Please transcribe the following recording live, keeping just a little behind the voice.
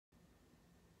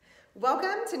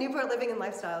Welcome to Newport Living and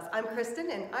Lifestyles. I'm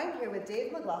Kristen and I'm here with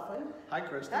Dave McLaughlin. Hi,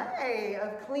 Kristen. Hi,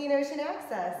 of Clean Ocean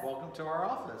Access. Welcome to our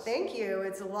office. Thank you.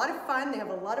 It's a lot of fun. They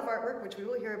have a lot of artwork, which we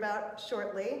will hear about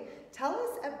shortly. Tell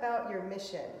us about your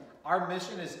mission. Our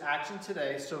mission is action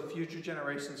today so future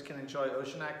generations can enjoy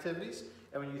ocean activities.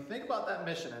 And when you think about that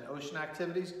mission and ocean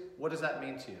activities, what does that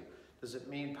mean to you? Does it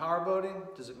mean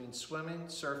powerboating? Does it mean swimming,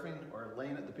 surfing, or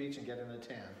laying at the beach and getting a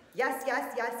tan? Yes,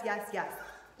 yes, yes, yes, yes.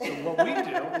 So what we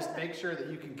do is make sure that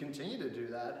you can continue to do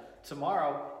that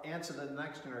tomorrow and so that the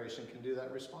next generation can do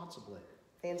that responsibly.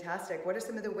 Fantastic. What are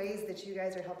some of the ways that you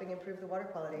guys are helping improve the water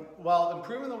quality? Well,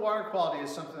 improving the water quality is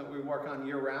something that we work on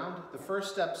year-round. The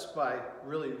first step's by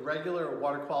really regular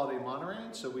water quality monitoring.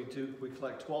 So we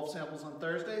collect 12 samples on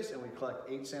Thursdays and we collect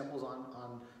 8 samples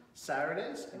on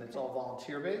Saturdays, and it's all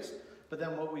volunteer-based. But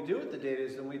then what we do with the data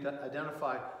is then we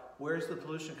identify where's the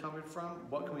pollution coming from,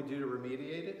 what can we do to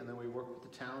remediate it, and then we work with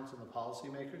the towns and the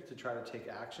policymakers to try to take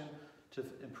action to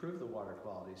improve the water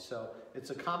quality. So it's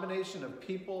a combination of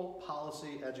people,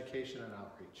 policy, education, and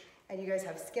outreach. And you guys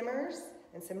have skimmers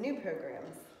and some new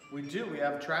programs. We do. We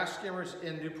have trash skimmers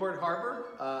in Newport Harbor,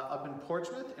 up in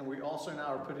Portsmouth, and we also now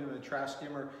are putting in a trash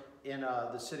skimmer in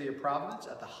the city of Providence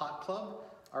at the Hot Club.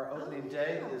 Our opening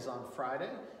day is on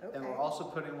Friday, and we're also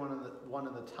putting one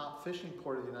in the top fishing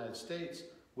port of the United States,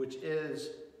 which is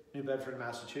New Bedford,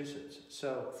 Massachusetts.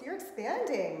 So you're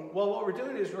expanding. Well, what we're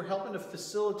doing is we're helping to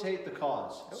facilitate the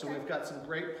cause. So we've got some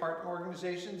great partner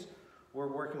organizations. We're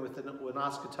working with the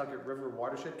Woonasquatucket River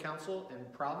Watershed Council in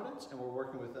Providence, and we're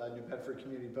working with New Bedford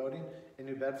Community Boating in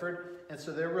New Bedford. And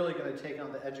so they're really going to take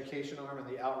on the education arm and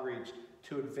the outreach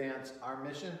to advance our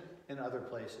mission in other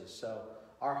places. So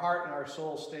our heart and our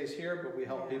soul stays here, but we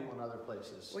help people in other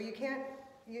places. Well, you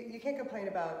can't complain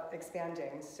about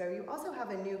expanding. So you also have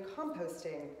a new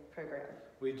composting program.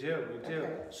 We do.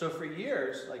 So for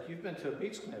years, like you've been to a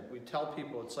beach clinic, we tell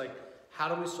people it's like,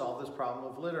 how do we solve this problem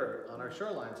of litter on our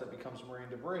shorelines that becomes marine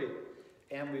debris?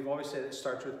 And we've always said it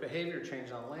starts with behavior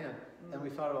change on land. And we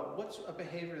thought about what's a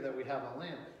behavior that we have on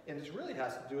land? And it really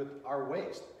has to do with our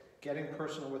waste, getting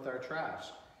personal with our trash.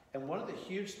 And one of the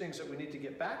huge things that we need to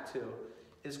get back to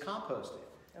is composting.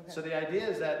 So the idea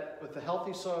is that with the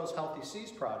Healthy Soils, Healthy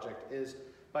Seas project is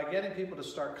by getting people to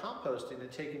start composting and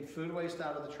taking food waste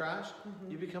out of the trash,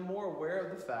 you become more aware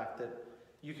of the fact that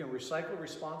you can recycle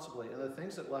responsibly, and the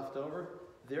things that left over,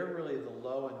 they're really the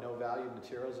low and no value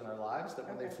materials in our lives that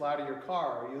when they fly to your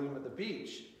car or you leave them at the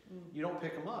beach, you don't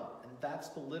pick them up. And that's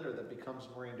the litter that becomes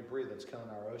marine debris that's killing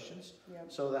our oceans.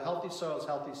 So the Healthy Soils,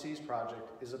 Healthy Seas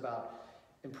project is about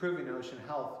improving ocean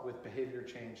health with behavior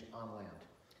change on land.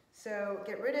 So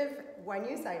get rid of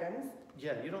one-use items.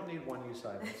 Yeah, you don't need one-use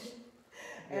items.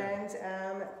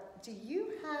 And do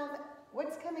you have,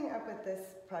 what's coming up with this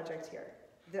project here?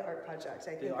 The art project,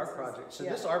 I think. The art project. So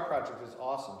this art project is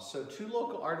awesome. So 2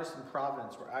 local artists in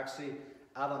Providence were actually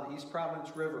out on the East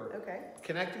Providence River,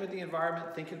 connecting with the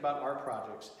environment, thinking about art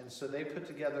projects. And so they put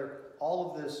together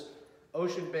all of this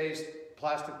ocean-based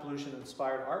plastic pollution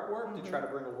inspired artwork to try to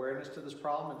bring awareness to this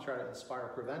problem and try to inspire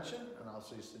prevention, and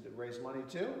also used to raise money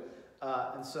too.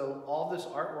 And so all this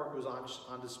artwork was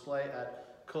on display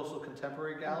at Coastal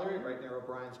Contemporary Gallery right near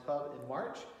O'Brien's Pub in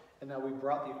March. And now we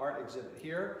brought the art exhibit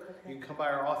here. You can come by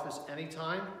our office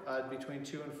anytime between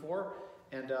 2 and 4,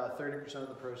 and 30% of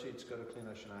the proceeds go to Clean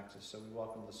Ocean Access. So we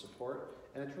welcome the support,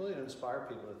 and it's really to inspire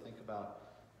people to think about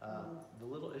the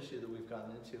little issue that we've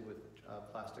gotten into with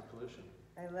plastic pollution.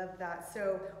 I love that.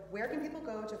 So where can people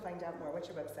go to find out more? What's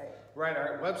your website? Right,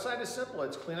 our website is simple.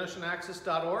 It's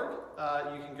cleanoceanaccess.org.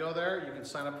 You can go there. You can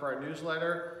sign up for our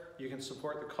newsletter. You can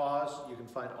support the cause. You can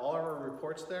find all of our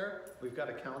reports there. We've got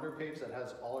a calendar page that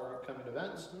has all our upcoming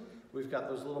events. We've got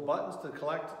those little buttons to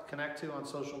connect to on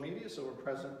social media. So we're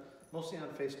present mostly on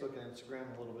Facebook and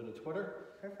Instagram, a little bit of Twitter.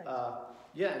 Perfect.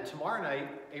 Yeah, and tomorrow night,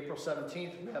 April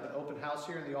 17th, we have an open house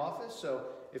here in the office. So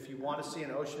if you want to see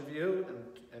an ocean view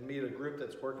and meet a group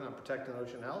that's working on protecting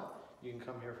ocean health, you can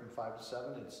come here from 5 to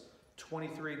 7. It's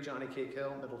 23 Johnny Cake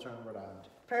Hill, Middletown, Rhode Island.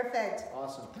 Perfect.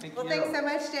 Awesome. Thank you. Well, thanks so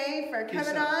much, Dave, for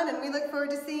coming on, and we look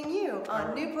forward to seeing you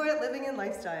on Newport Living and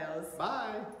Lifestyles.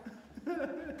 Bye.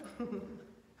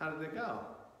 How did it go?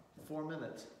 4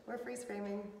 minutes. We're freeze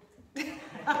framing.